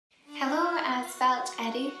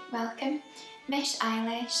Edu, welcome. Mish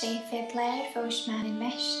Isla, sé Fiddler, Fósh Man and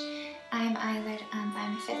Mish. I'm Isla and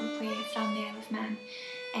I'm a fiddle player from the Isle of Man.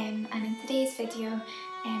 And in today's video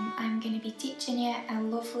I'm going to be teaching you a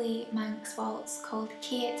lovely Manx waltz called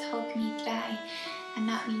Keayrt Hug Mee Graih, and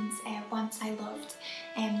that means Once I Loved.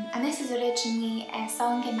 And this is originally a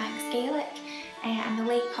song in Manx Gaelic, and the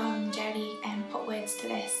late Colin Jerry put words to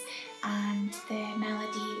this, and the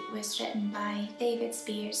melody was written by David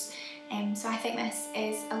Speers. So I think this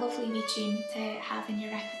is a lovely wee tune to have in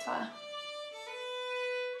your repertoire.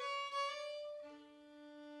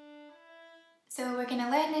 So we're going to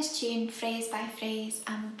learn this tune phrase by phrase,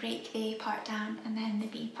 and we'll break the A part down and then the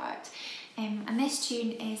B part. And this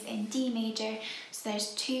tune is in D major, so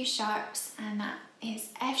there's two sharps, and that is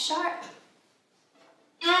F sharp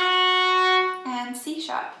and C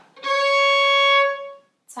sharp.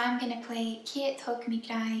 So I'm going to play Keayrt Hug Mee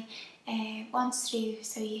Graih once through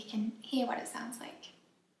so you can hear what it sounds like.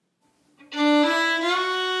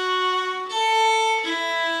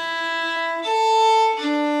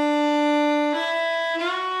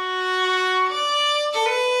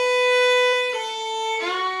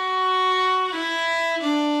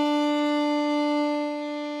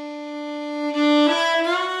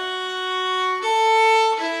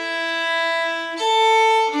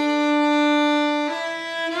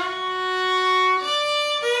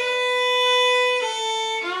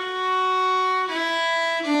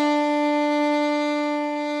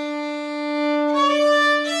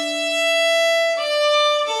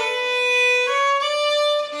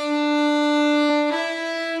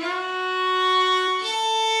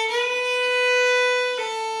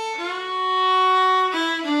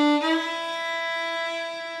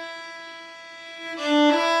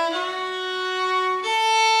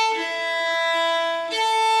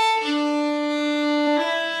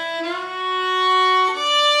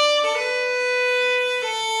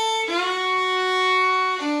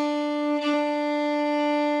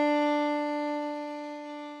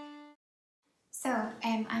 So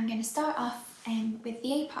I'm going to start off with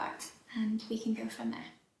the A part, and we can go from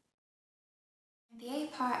there. The A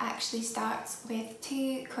part actually starts with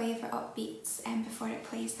two quaver upbeats before it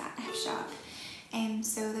plays that F sharp.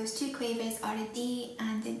 So those two quavers are a D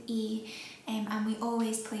and an E, and we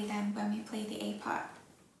always play them when we play the A part.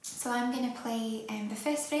 So I'm going to play the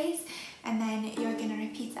first phrase, and then you're going to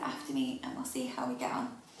repeat it after me, and we'll see how we get on.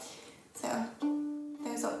 So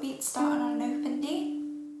those upbeats starting on an open D.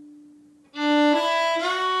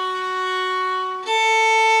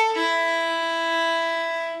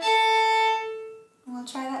 We'll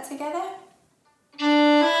try that together.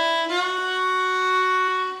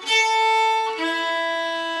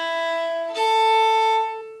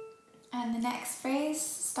 And the next phrase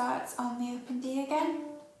starts on the open D again.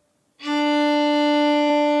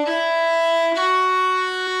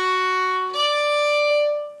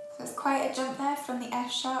 So it's quite a jump there from the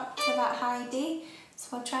F sharp to that high D.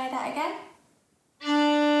 So we'll try that again.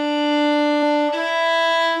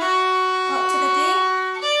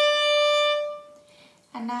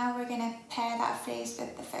 And now we're going to pair that phrase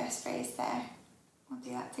with the first phrase there. We'll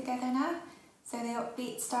do that together now. So the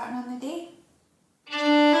upbeat starting on the D. Up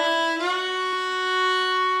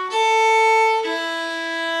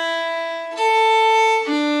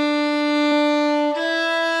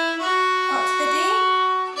to the D.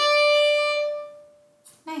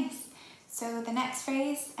 Nice. So the next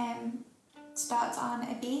phrase starts on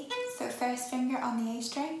a B. So first finger on the A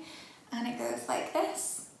string, and it goes like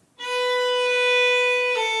this.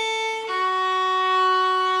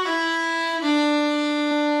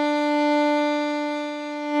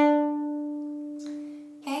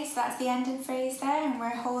 So that's the ending phrase there, and we're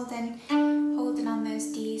holding on those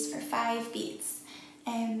D's for 5 beats.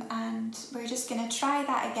 And we're just going to try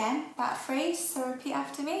that again, that phrase, so repeat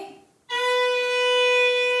after me.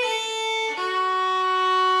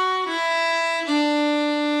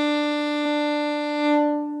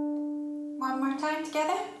 One more time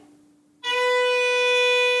together.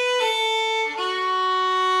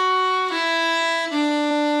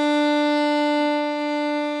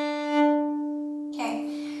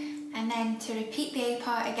 To repeat the A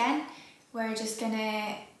part again, we're just going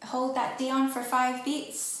to hold that D on for 5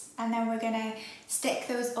 beats, and then we're going to stick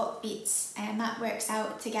those upbeats, and that works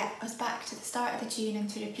out to get us back to the start of the tune and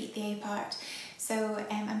to repeat the A part. So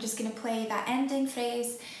I'm just going to play that ending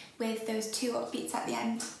phrase with those two upbeats at the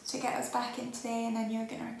end to get us back into the A, and then you're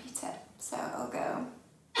going to repeat it. So I'll go.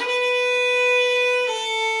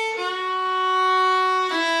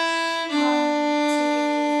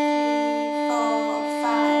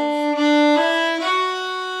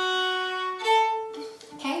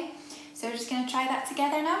 So we're just going to try that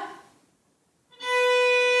together now.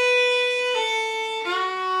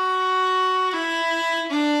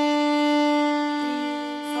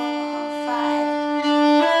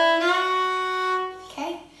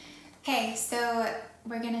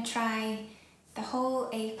 try the whole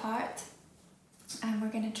A part, and we're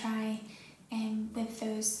going to try with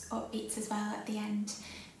those upbeats as well at the end,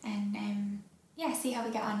 and yeah, see how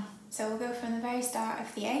we get on. So we'll go from the very start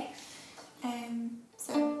of the A.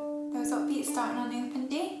 So those upbeats starting on the open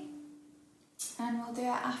D, and we'll do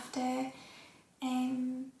it after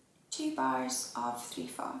 2 bars of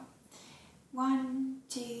 3/4. 1,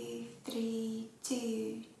 2, 3,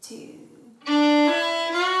 2, 2.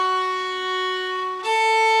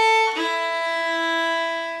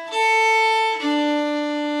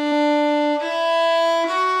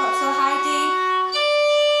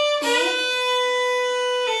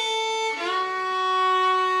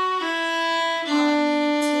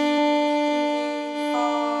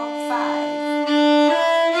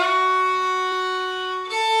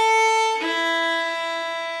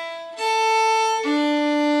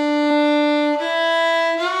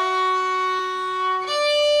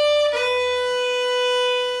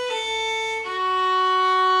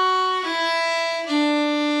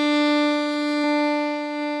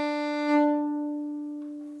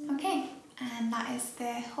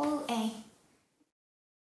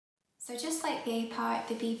 So just like the A part,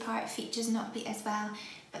 the B part features an upbeat as well,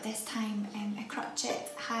 but this time a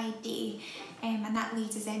crotchet high D, and that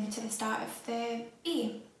leads us into the start of the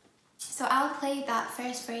B. So I'll play that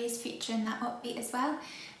first phrase featuring that upbeat as well,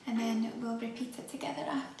 and then we'll repeat it together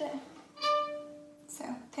after. So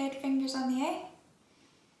 3rd fingers on the A.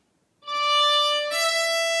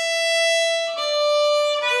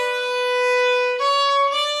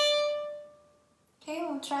 Okay,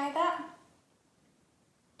 we'll try that.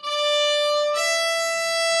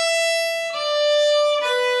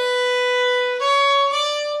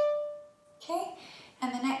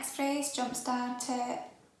 Jumps down to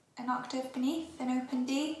an octave beneath, an open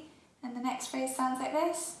D, and the next phrase sounds like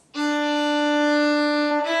this.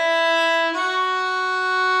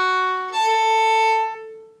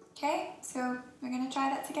 Okay, so we're going to try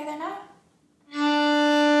that together now.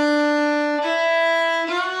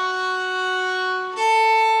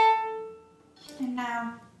 And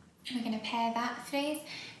now we're going to pair that phrase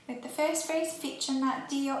with the first phrase featuring that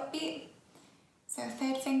D upbeat. So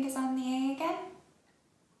 3rd fingers on the A again.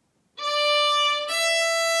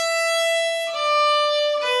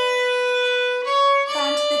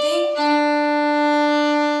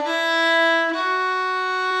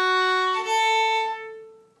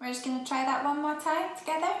 Try that one more time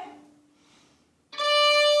together.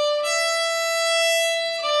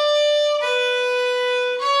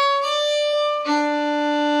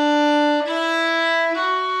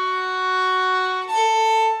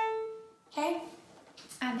 Okay,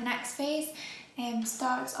 and the next phrase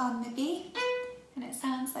starts on the B, and it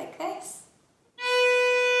sounds like this.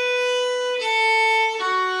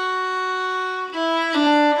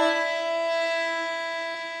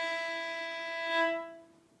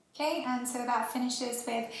 And so that finishes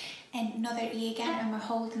with another E again, and we're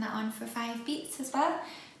holding that on for 5 beats as well.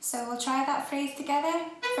 So we'll try that phrase together.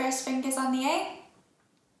 1st fingers on the A.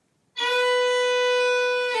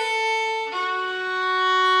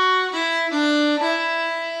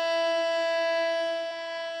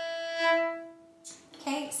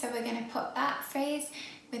 Okay, so we're going to put that phrase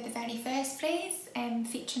with the very first phrase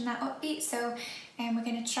featuring that upbeat. So we're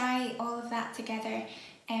going to try all of that together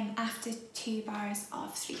after 2 bars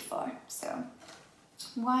of 3/4. So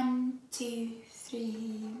 1, 2, 3,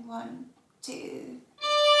 1, 2.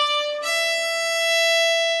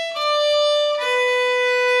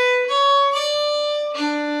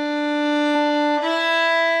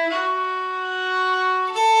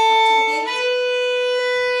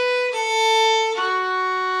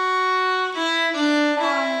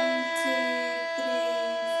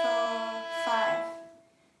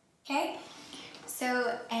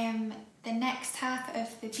 The next half of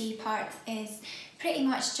the B part is pretty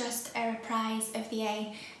much just a reprise of the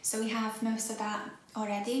A, so we have most of that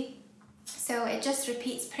already. So it just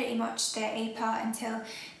repeats pretty much the A part until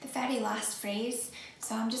the very last phrase.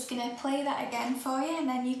 So I'm just going to play that again for you, and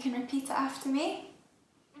then you can repeat it after me.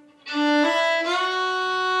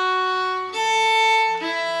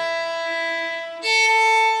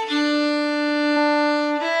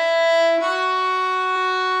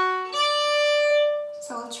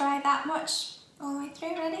 So we'll try that much all the way through.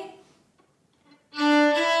 Ready?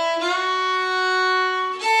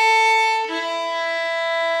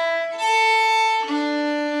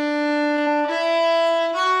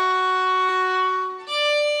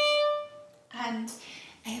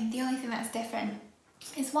 And the only thing that's different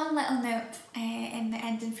is one little note in the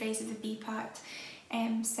ending phrase of the B part.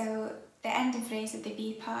 So the ending phrase of the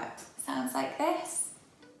B part sounds like this.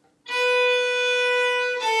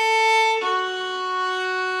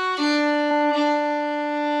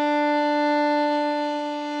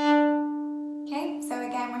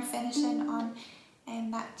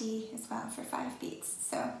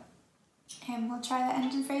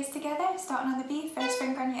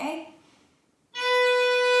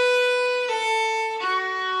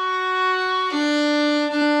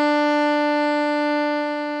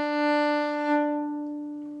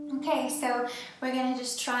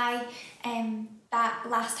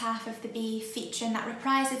 half of the B featuring that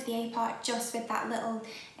reprise of the A part, just with that little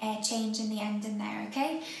change in the ending there,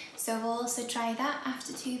 okay? So we'll also try that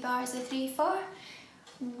after 2 bars of 3/4.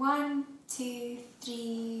 1, 2,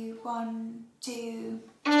 3, 1, 2.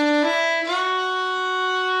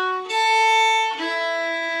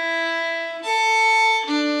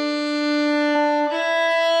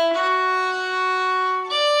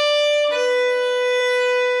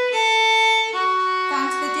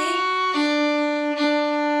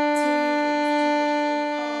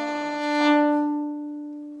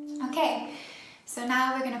 So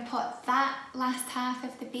now we're going to put that last half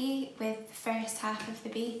of the B with the first half of the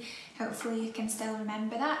B. Hopefully you can still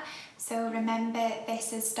remember that. So remember,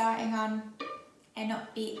 this is starting on an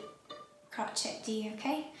upbeat crotchet D,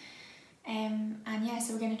 okay? And yeah,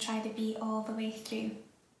 so we're going to try the B all the way through.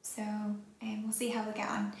 So we'll see how we get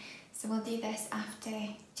on. So we'll do this after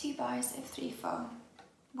 2 bars of 3/4.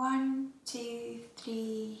 1, 2,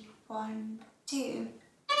 3, 1, 2.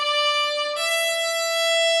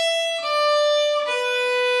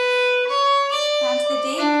 Down to the D.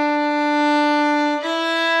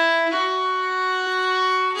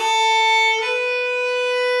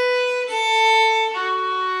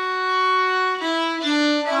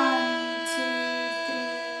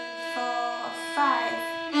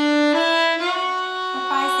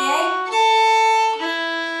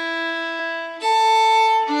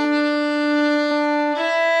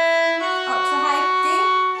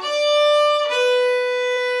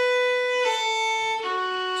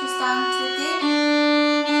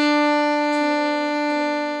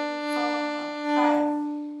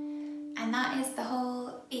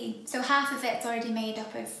 Half of it's already made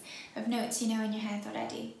up of notes you know in your head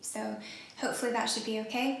already, so hopefully that should be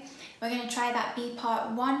okay. We're going to try that B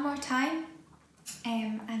part one more time,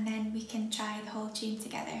 and then we can try the whole tune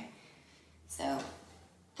together. So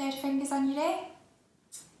third finger's on your A,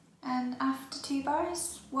 and after 2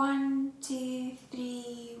 bars, 1, 2,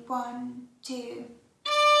 3, 1, 2.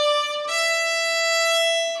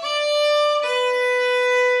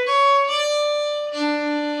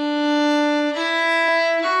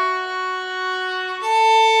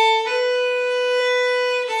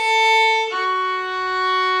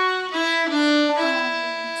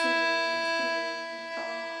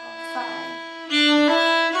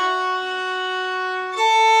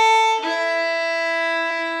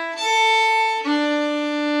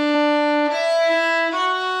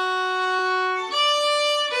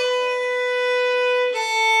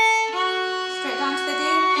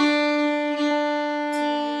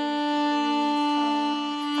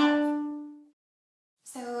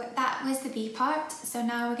 The B part. So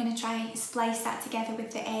now we're going to try splice that together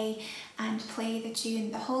with the A and play the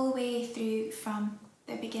tune the whole way through from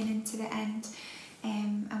the beginning to the end,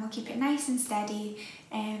 and we'll keep it nice and steady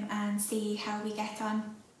and see how we get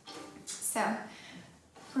on. So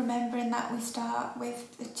remembering that we start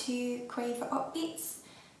with the 2 quaver upbeats,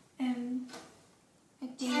 a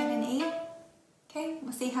D and an E. Okay,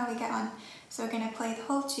 we'll see how we get on. So we're going to play the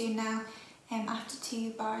whole tune now after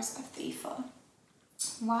 2 bars of 3/4.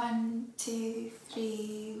 1, 2,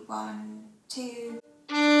 3, 1, 2.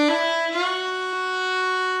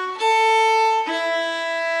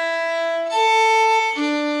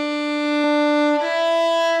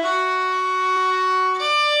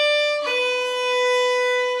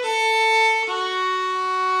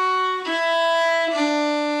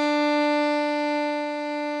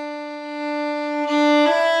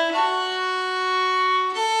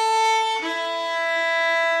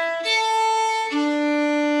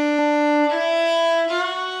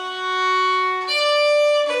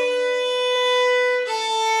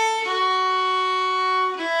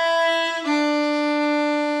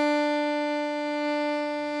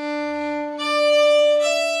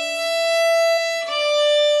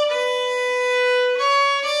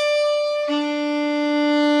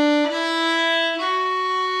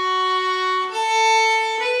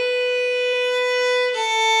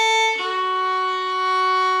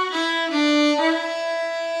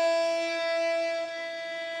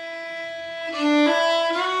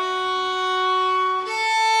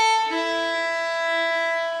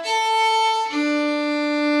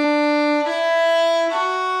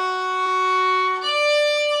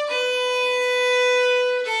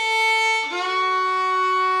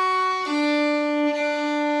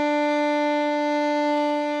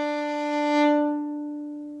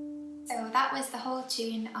 That was the whole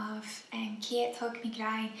tune of Keayrt Hug Mee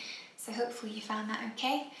Graih, so hopefully you found that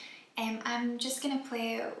okay. I'm just going to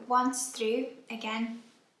play it once through again,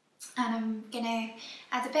 and I'm going to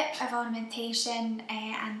add a bit of ornamentation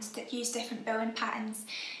and use different bowing patterns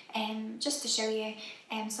just to show you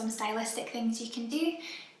some stylistic things you can do.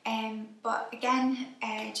 But again,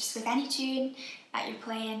 just with any tune that you're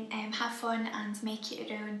playing, have fun and make it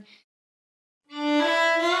your own.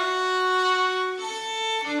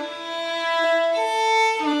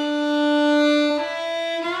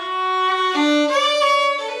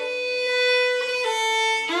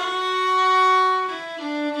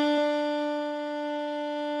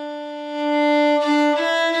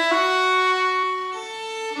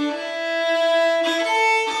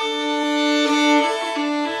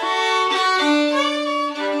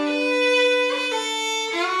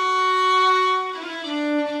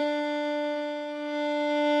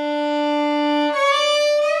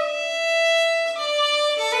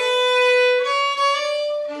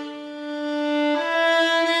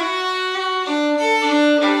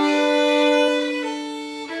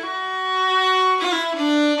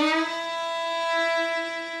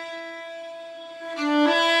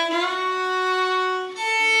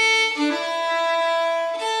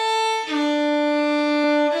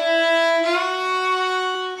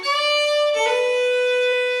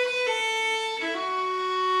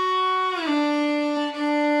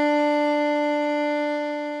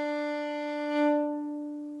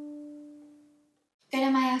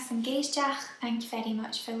 Thank you very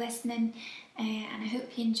much for listening, and I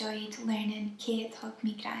hope you enjoyed learning Keayrt Hug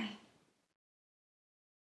Mee Graih.